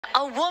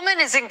A woman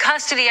is in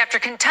custody after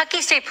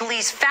Kentucky State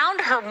Police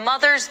found her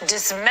mother's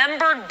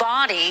dismembered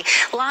body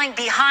lying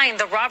behind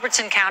the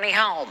Robertson County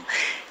home.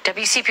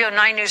 WCPO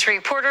 9 News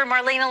reporter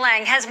Marlena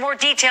Lang has more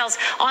details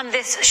on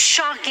this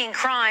shocking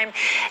crime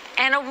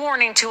and a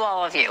warning to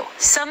all of you.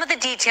 Some of the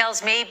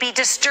details may be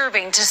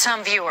disturbing to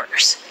some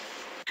viewers.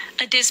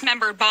 A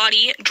dismembered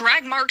body,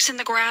 drag marks in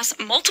the grass,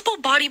 multiple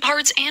body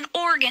parts and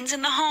organs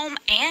in the home,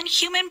 and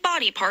human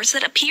body parts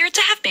that appeared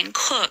to have been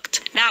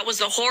cooked. That was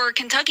the horror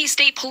Kentucky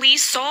State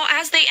Police saw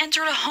as they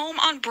entered a home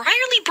on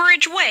Briarly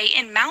Bridge Way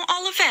in Mount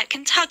Olivet,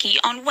 Kentucky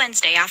on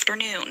Wednesday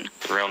afternoon.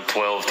 Around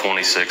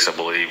 12:26, I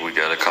believe, we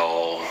got a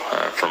call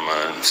from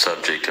a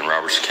subject in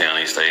Robertson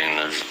County stating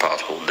there's a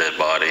possible dead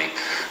body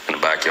in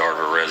the backyard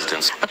of a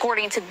residence.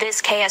 According to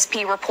this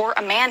KSP report,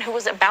 a man who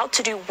was about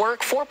to do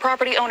work for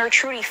property owner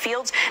Trudy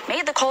Fields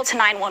made the call to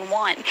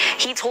 911.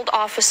 He told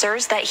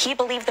officers that he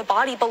believed the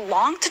body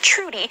belonged to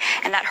Trudy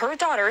and that her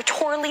daughter,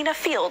 Torlena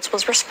Fields,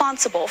 was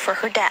responsible for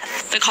her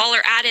death. The caller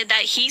added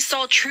that he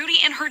saw Trudy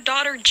and her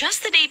daughter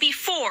just the day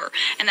before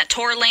and that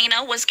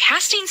Torlena was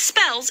casting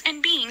spells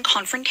and being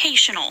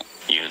confrontational.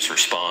 Units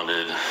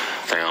responded,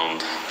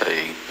 found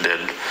a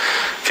dead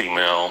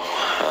female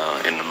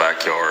in the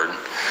backyard.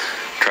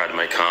 Tried to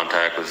make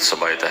contact with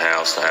somebody at the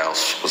house. The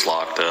house was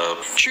locked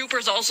up.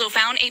 Troopers also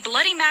found a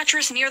bloody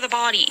mattress near the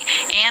body,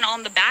 and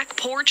on the back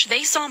porch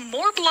they saw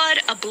more blood,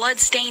 a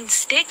blood-stained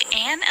stick,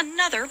 and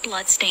another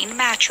blood-stained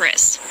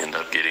mattress.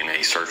 Ended up getting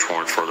a search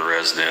warrant for the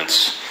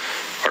residence.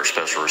 Our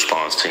special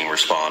response team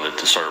responded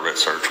to serve that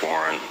search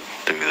warrant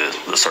due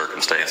to the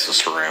circumstances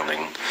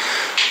surrounding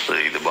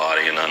the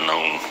body and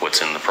unknown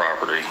what's in the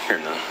property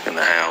in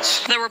the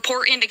house. The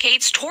report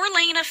indicates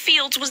Torlena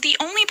Fields was the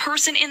only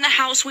person in the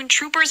house when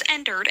troopers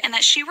entered and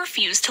that she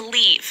refused to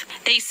leave.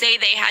 They say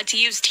they had to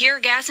use tear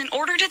gas in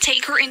order to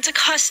take her into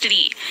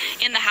custody.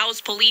 In the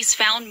house, police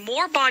found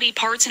more body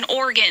parts and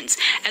organs,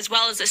 as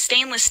well as a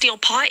stainless steel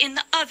pot in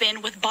the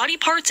oven with body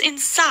parts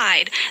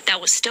inside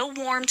that was still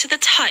warm to the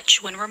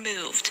touch when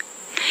removed.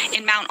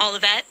 In Mount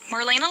Olivet,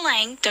 Marlena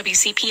Lang,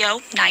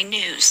 WCPO 9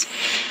 News.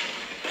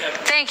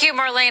 Thank you,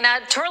 Marlena.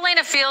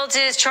 Torlena Fields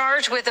is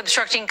charged with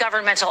obstructing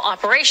governmental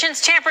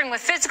operations, tampering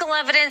with physical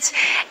evidence,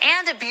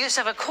 and abuse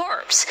of a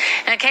corpse.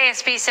 And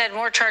KSP said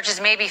more charges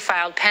may be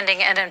filed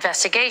pending an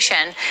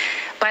investigation.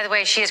 By the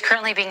way, she is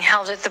currently being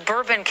held at the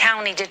Bourbon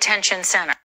County Detention Center.